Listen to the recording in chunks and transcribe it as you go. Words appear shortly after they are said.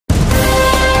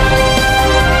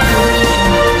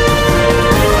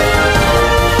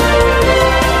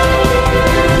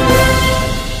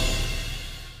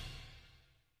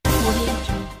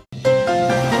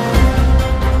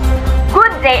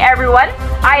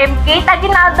I am Kate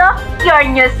Aguinaldo, your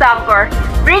news anchor,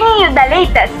 bringing you the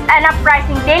latest and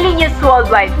uprising daily news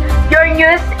worldwide. Your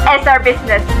news is our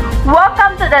business.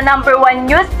 Welcome to the #1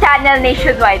 news channel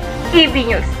nationwide, EB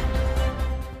News.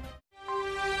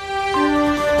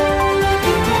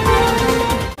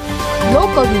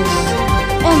 Local news.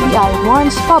 NBI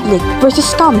warns public versus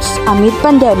scams amid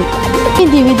pandemic.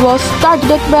 Individuals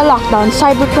targeted by lockdown.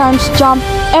 Cybercrimes jump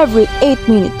every 8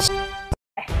 minutes.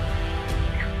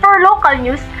 For local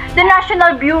news, the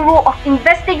National Bureau of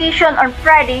Investigation on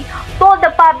Friday told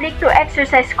the public to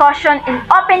exercise caution in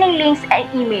opening links and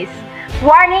emails,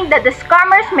 warning that the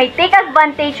scammers may take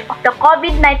advantage of the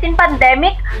COVID-19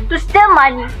 pandemic to steal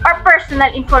money or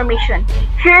personal information.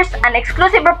 Here's an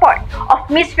exclusive report of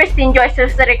Miss Christine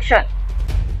Joyce's direction.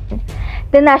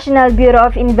 The National Bureau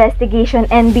of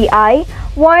Investigation (NBI)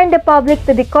 warned the public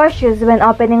to be cautious when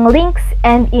opening links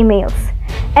and emails.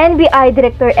 NBI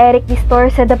Director Eric Distor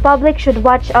said the public should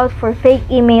watch out for fake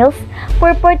emails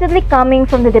purportedly coming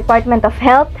from the Department of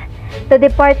Health, the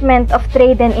Department of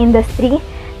Trade and Industry,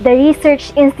 the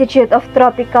Research Institute of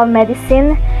Tropical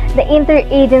Medicine, the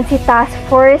Interagency Task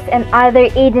Force, and other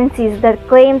agencies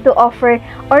that claim to offer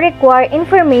or require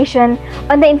information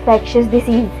on the infectious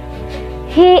disease.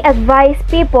 He advised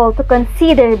people to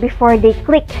consider before they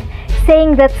click,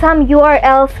 saying that some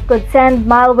URLs could send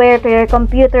malware to your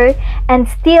computer and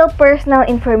steal personal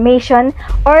information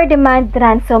or demand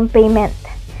ransom payment.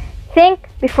 Think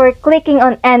before clicking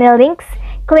on any links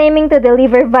claiming to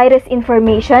deliver virus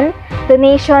information,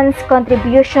 donations,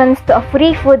 contributions to a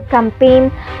free food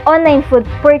campaign, online food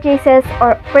purchases,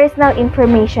 or personal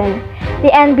information. The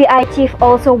NBI chief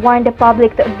also warned the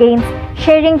public against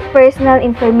sharing personal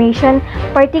information,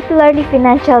 particularly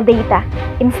financial data.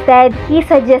 Instead, he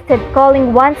suggested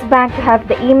calling one's bank to have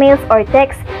the emails or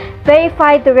texts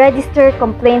verified to register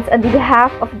complaints on behalf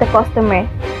of the customer.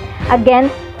 Again,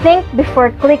 think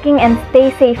before clicking and stay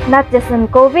safe not just on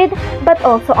COVID, but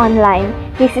also online.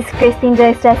 This is Christine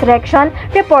Joyce Resurrection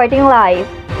reporting live.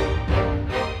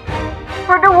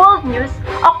 For the world news,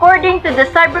 according to the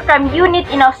Cybercrime unit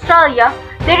in Australia,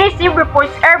 they receive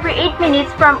reports every 8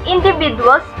 minutes from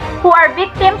individuals who are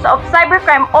victims of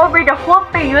cybercrime over the whole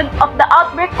period of the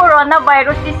outbreak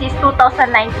coronavirus disease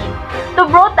 2019. To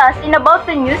broadcast in about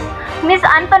the news, Ms.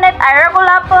 Antoinette Aira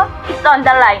is on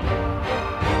the line.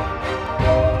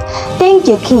 Thank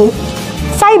you, Kate.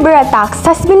 Cyber attacks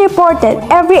has been reported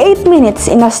every 8 minutes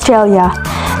in Australia.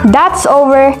 That's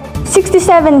over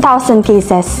 67,000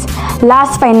 cases.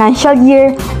 Last financial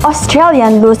year,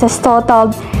 Australian losses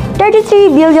totaled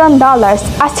 $33 billion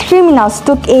as criminals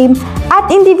took aim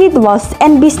at individuals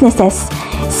and businesses,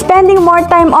 spending more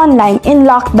time online in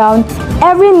lockdown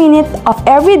every minute of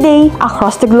every day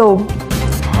across the globe.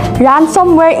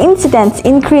 Ransomware incidents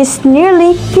increased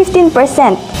nearly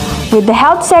 15%, with the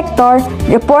health sector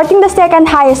reporting the second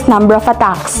highest number of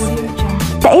attacks.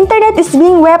 The internet is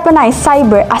being weaponized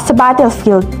cyber as a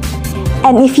battlefield,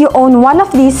 and if you own one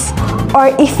of these, or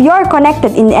if you're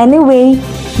connected in any way,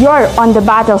 you're on the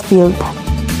battlefield.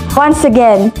 Once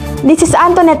again, this is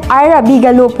Antoinette Aira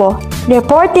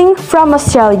reporting from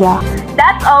Australia.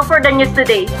 That's all for the news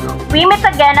today. We meet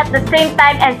again at the same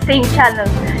time and same channel.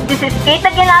 This is Kate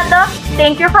Aguinaldo.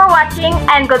 Thank you for watching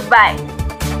and goodbye.